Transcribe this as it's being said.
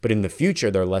But in the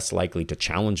future, they're less likely to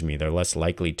challenge me. They're less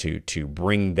likely to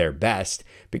bring their best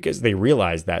because they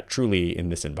realize that truly in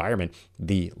this environment,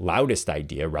 the loudest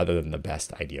idea rather than the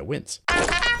best idea wins.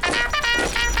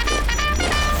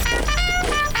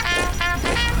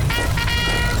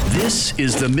 This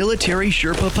is the Military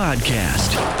Sherpa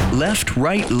Podcast. Left,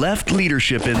 right, left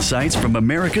leadership insights from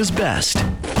America's best.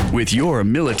 With your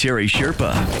Military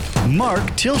Sherpa, Mark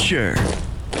Tilsher.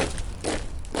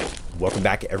 Welcome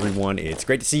back, everyone. It's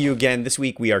great to see you again. This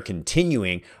week, we are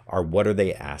continuing our What Are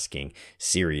They Asking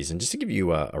series. And just to give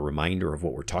you a reminder of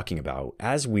what we're talking about,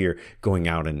 as we're going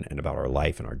out and about our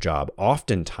life and our job,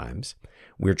 oftentimes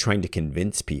we're trying to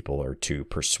convince people or to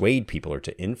persuade people or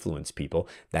to influence people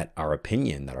that our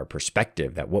opinion, that our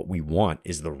perspective, that what we want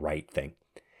is the right thing.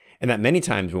 And that many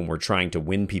times when we're trying to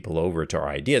win people over to our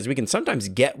ideas, we can sometimes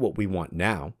get what we want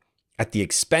now at the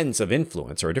expense of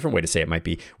influence, or a different way to say it might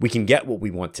be, we can get what we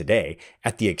want today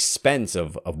at the expense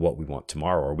of what we want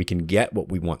tomorrow, or we can get what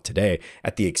we want today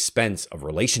at the expense of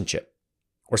relationship,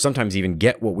 or sometimes even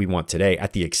get what we want today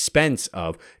at the expense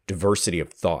of diversity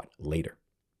of thought later.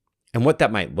 And what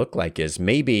that might look like is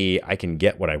maybe I can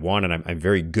get what I want, and I'm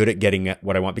very good at getting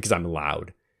what I want because I'm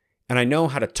loud. And I know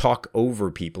how to talk over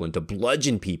people and to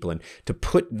bludgeon people and to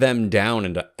put them down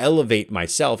and to elevate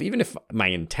myself. Even if my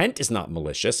intent is not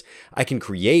malicious, I can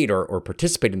create or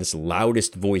participate in this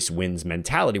loudest voice wins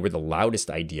mentality where the loudest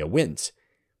idea wins.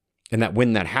 And that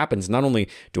when that happens, not only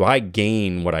do I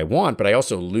gain what I want, but I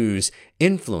also lose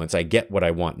influence. I get what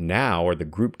I want now, or the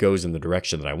group goes in the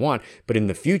direction that I want. But in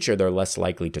the future, they're less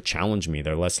likely to challenge me.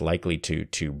 They're less likely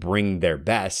to bring their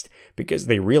best because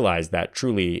they realize that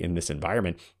truly in this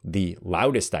environment, the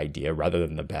loudest idea rather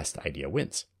than the best idea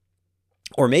wins.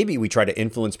 Or maybe we try to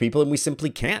influence people and we simply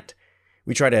can't.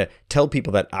 We try to tell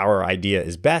people that our idea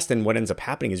is best, and what ends up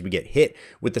happening is we get hit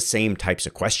with the same types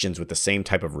of questions, with the same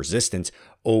type of resistance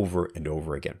over and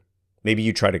over again. Maybe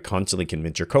you try to constantly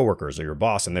convince your coworkers or your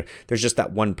boss, and there's just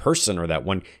that one person or that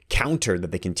one counter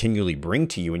that they continually bring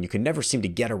to you, and you can never seem to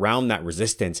get around that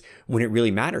resistance when it really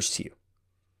matters to you.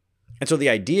 And so the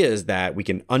idea is that we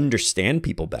can understand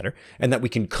people better and that we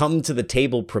can come to the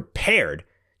table prepared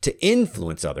to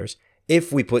influence others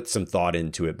if we put some thought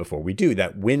into it before we do.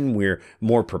 That when we're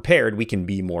more prepared, we can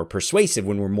be more persuasive.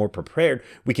 When we're more prepared,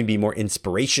 we can be more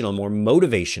inspirational, more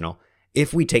motivational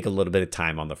if we take a little bit of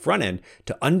time on the front end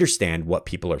to understand what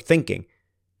people are thinking.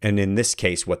 And in this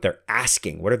case, what they're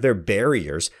asking. What are their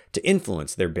barriers to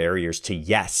influence, their barriers to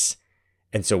yes?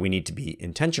 And so we need to be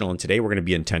intentional. And today we're going to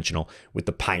be intentional with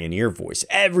the pioneer voice.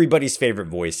 Everybody's favorite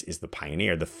voice is the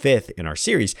pioneer, the fifth in our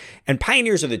series. And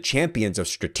pioneers are the champions of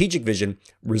strategic vision,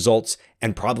 results,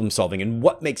 and problem solving. And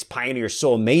what makes pioneers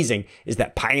so amazing is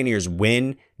that pioneers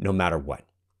win no matter what.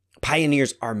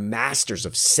 Pioneers are masters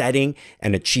of setting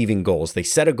and achieving goals. They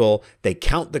set a goal, they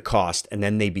count the cost, and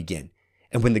then they begin.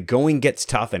 And when the going gets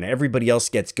tough and everybody else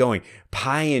gets going,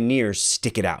 pioneers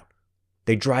stick it out.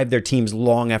 They drive their teams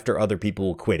long after other people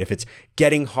will quit. If it's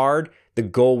getting hard, the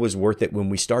goal was worth it when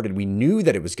we started. We knew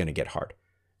that it was going to get hard.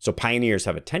 So pioneers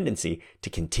have a tendency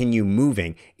to continue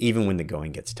moving even when the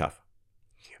going gets tough.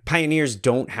 Pioneers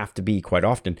don't have to be, quite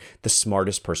often, the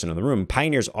smartest person in the room.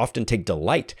 Pioneers often take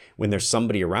delight when there's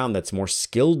somebody around that's more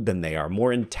skilled than they are,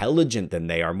 more intelligent than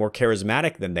they are, more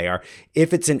charismatic than they are,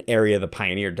 if it's an area the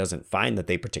pioneer doesn't find that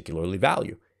they particularly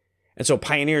value. And so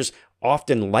pioneers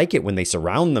often like it when they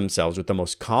surround themselves with the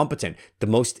most competent, the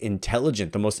most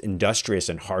intelligent, the most industrious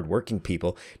and hardworking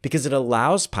people, because it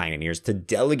allows pioneers to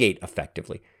delegate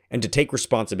effectively and to take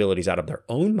responsibilities out of their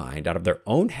own mind, out of their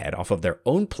own head, off of their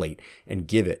own plate, and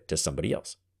give it to somebody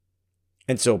else.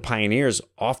 And so pioneers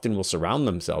often will surround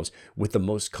themselves with the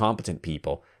most competent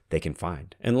people they can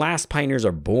find. And last, pioneers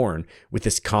are born with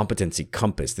this competency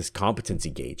compass, this competency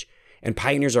gauge. And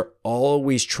pioneers are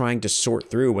always trying to sort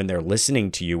through when they're listening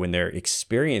to you, when they're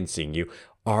experiencing you.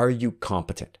 Are you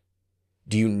competent?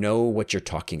 Do you know what you're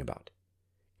talking about?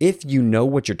 If you know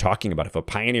what you're talking about, if a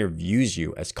pioneer views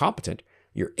you as competent,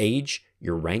 your age,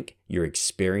 your rank, your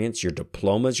experience, your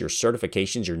diplomas, your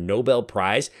certifications, your Nobel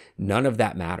Prize, none of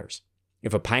that matters.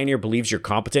 If a pioneer believes you're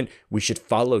competent, we should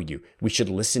follow you. We should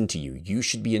listen to you. You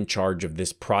should be in charge of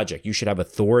this project. You should have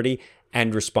authority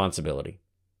and responsibility.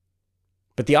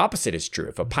 But the opposite is true.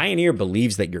 If a pioneer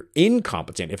believes that you're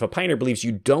incompetent, if a pioneer believes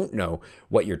you don't know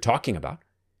what you're talking about,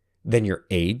 then your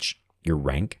age, your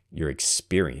rank, your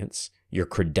experience, your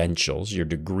credentials, your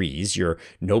degrees, your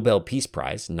Nobel Peace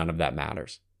Prize, none of that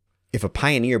matters. If a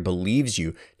pioneer believes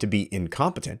you to be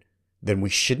incompetent, then we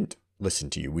shouldn't listen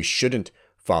to you. We shouldn't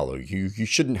follow you. You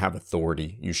shouldn't have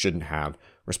authority. You shouldn't have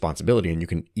responsibility. And you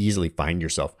can easily find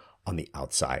yourself on the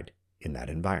outside in that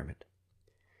environment.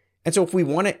 And so if we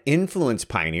want to influence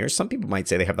pioneers, some people might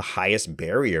say they have the highest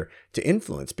barrier to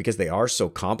influence because they are so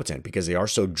competent, because they are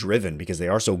so driven, because they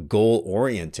are so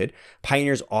goal-oriented.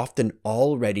 Pioneers often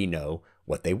already know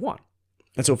what they want.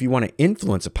 And so if you want to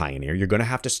influence a pioneer, you're going to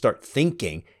have to start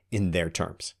thinking in their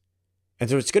terms. And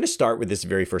so it's going to start with this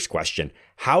very first question.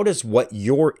 How does what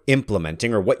you're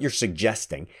implementing or what you're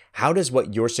suggesting, how does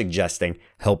what you're suggesting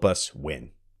help us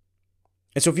win?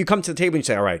 And so if you come to the table and you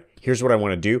say, all right, here's what I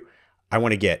want to do. I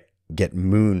want to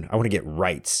get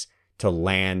rights to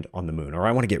land on the moon, or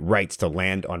I want to get rights to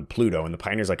land on Pluto. And the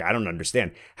pioneer's like, I don't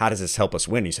understand. How does this help us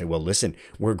win? You say, well, listen,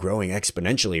 we're growing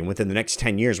exponentially. And within the next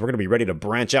 10 years, we're going to be ready to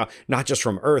branch out, not just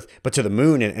from Earth, but to the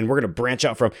moon. And we're going to branch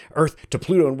out from Earth to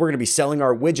Pluto. And we're going to be selling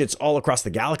our widgets all across the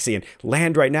galaxy. And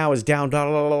land right now is down, blah,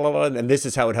 blah, blah, blah, and this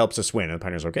is how it helps us win. And the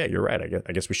pioneer's like, okay, you're right.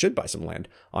 I guess we should buy some land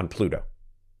on Pluto.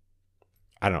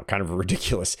 I don't know, kind of a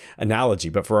ridiculous analogy,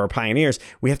 but for our pioneers,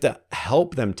 we have to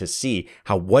help them to see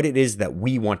how what it is that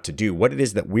we want to do, what it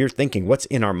is that we're thinking, what's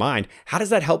in our mind. How does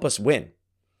that help us win?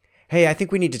 Hey, I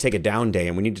think we need to take a down day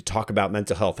and we need to talk about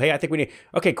mental health. Hey, I think we need,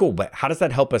 okay, cool. But how does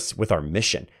that help us with our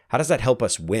mission? How does that help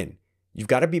us win? You've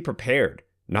got to be prepared,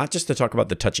 not just to talk about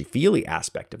the touchy-feely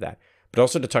aspect of that, but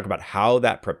also to talk about how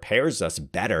that prepares us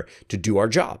better to do our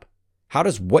job. How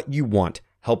does what you want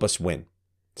help us win?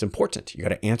 It's important. You got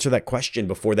to answer that question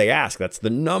before they ask. That's the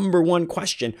number one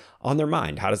question on their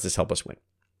mind. How does this help us win?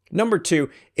 Number two,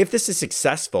 if this is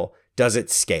successful, does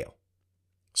it scale?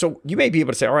 So you may be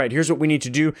able to say, all right, here's what we need to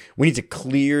do. We need to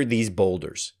clear these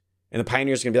boulders. And the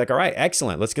pioneer's going to be like, all right,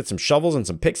 excellent. Let's get some shovels and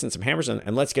some picks and some hammers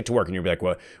and let's get to work. And you'll be like,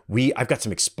 well, I've got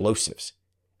some explosives.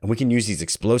 And we can use these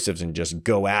explosives and just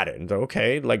go at it. And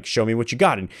okay, like show me what you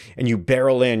got. And you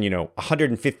barrel in,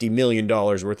 $150 million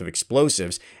worth of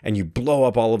explosives and you blow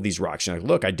up all of these rocks. You're like,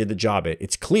 look, I did the job.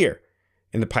 It's clear.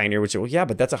 And the pioneer would say, well, yeah,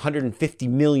 but that's $150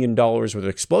 million worth of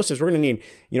explosives. We're going to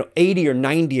need, 80 or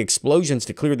 90 explosions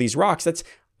to clear these rocks. That's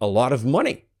a lot of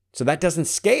money. So that doesn't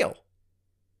scale.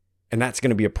 And that's going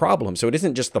to be a problem. So it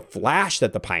isn't just the flash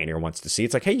that the pioneer wants to see.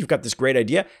 It's like, hey, you've got this great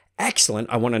idea. Excellent.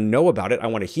 I want to know about it. I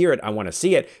want to hear it. I want to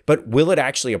see it. But will it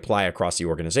actually apply across the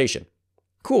organization?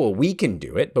 Cool, we can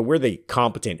do it, but we're the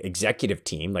competent executive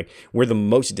team. Like we're the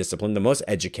most disciplined, the most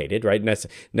educated, right?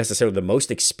 Necessarily the most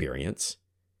experienced.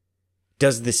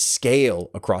 Does this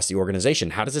scale across the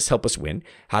organization? How does this help us win?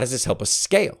 How does this help us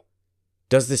scale?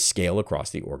 Does this scale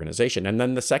across the organization? And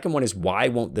then the second one is, why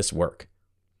won't this work?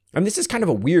 And this is kind of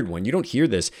a weird one. You don't hear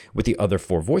this with the other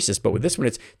four voices, but with this one,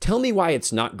 it's tell me why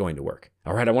it's not going to work.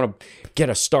 All right, I want to get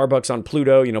a Starbucks on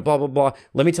Pluto, blah, blah, blah.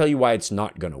 Let me tell you why it's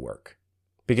not going to work.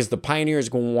 Because the pioneer is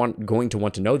going to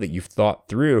want to know that you've thought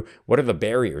through what are the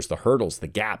barriers, the hurdles, the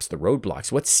gaps, the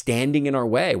roadblocks, what's standing in our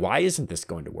way? Why isn't this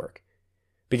going to work?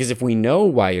 Because if we know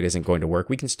why it isn't going to work,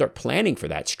 we can start planning for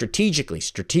that strategically.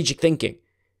 Strategic thinking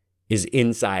is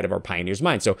inside of our pioneer's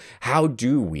mind. So how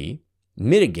do we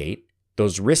mitigate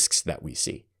those risks that we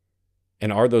see?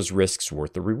 And are those risks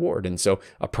worth the reward? And so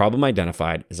a problem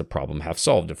identified is a problem half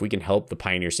solved. If we can help the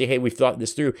pioneer see, hey, we've thought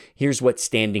this through, here's what's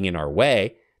standing in our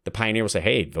way, the pioneer will say,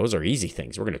 hey, those are easy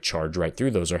things. We're going to charge right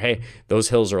through those. Or, hey, those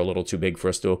hills are a little too big for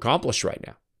us to accomplish right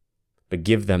now. But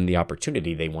give them the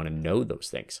opportunity. They want to know those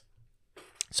things.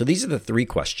 So these are the three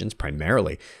questions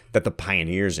primarily that the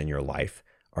pioneers in your life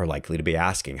are likely to be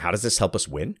asking. How does this help us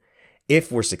win?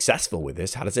 If we're successful with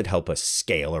this, how does it help us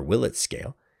scale, or will it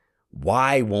scale?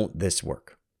 Why won't this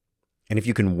work? And if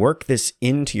you can work this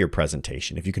into your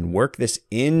presentation, if you can work this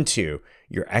into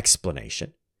your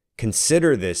explanation,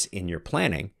 consider this in your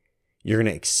planning, you're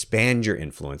going to expand your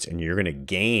influence and you're going to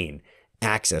gain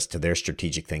access to their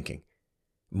strategic thinking.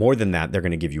 More than that, they're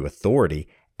going to give you authority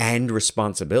and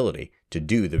responsibility to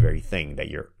do the very thing that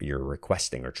you're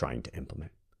requesting or trying to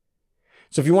implement.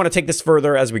 So if you want to take this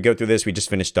further as we go through this, we just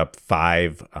finished up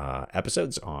 5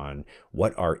 episodes on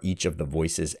what are each of the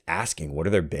voices asking? What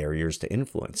are their barriers to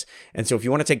influence? And so if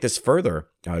you want to take this further,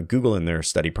 Google in their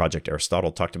study project,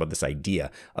 Aristotle talked about this idea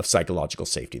of psychological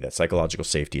safety, that psychological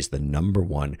safety is the number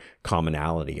one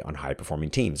commonality on high-performing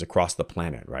teams across the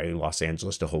planet, right? Los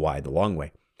Angeles to Hawaii, the long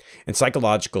way. And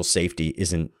psychological safety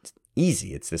isn't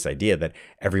easy. It's this idea that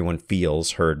everyone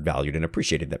feels heard, valued, and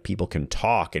appreciated, that people can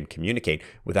talk and communicate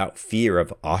without fear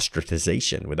of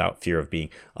ostracization, without fear of being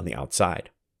on the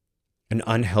outside. An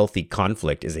unhealthy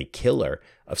conflict is a killer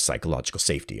of psychological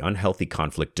safety. Unhealthy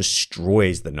conflict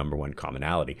destroys the number one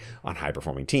commonality on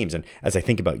high-performing teams. And as I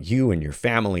think about you and your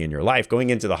family and your life going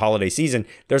into the holiday season,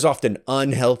 there's often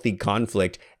unhealthy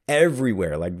conflict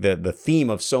everywhere. Like the theme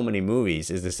of so many movies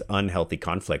is this unhealthy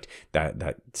conflict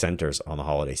that centers on the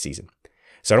holiday season.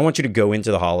 So I don't want you to go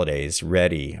into the holidays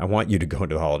ready. I want you to go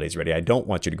into the holidays ready. I don't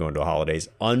want you to go into the holidays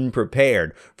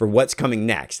unprepared for what's coming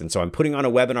next. And so I'm putting on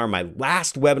a webinar, my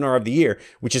last webinar of the year,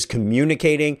 which is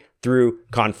communicating through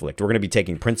conflict. We're going to be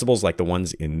taking principles like the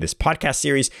ones in this podcast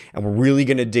series, and we're really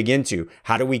going to dig into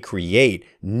how do we create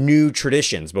new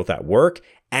traditions, both at work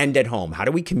and at home. How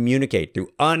do we communicate through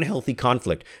unhealthy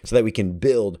conflict so that we can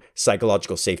build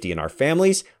psychological safety in our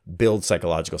families, build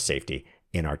psychological safety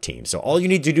in our team? So all you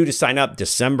need to do to sign up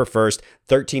December 1st,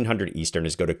 1300 Eastern,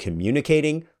 is go to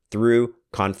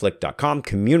communicatingthroughconflict.com,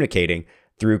 communicating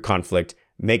through conflict.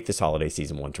 Make this holiday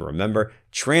season one to remember.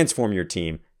 Transform your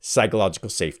team, psychological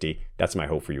safety. That's my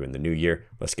hope for you in the new year.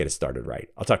 Let's get it started right.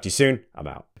 I'll talk to you soon. I'm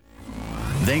out.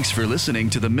 Thanks for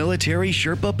listening to the Military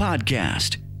Sherpa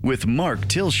Podcast with Mark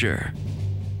Tilsher.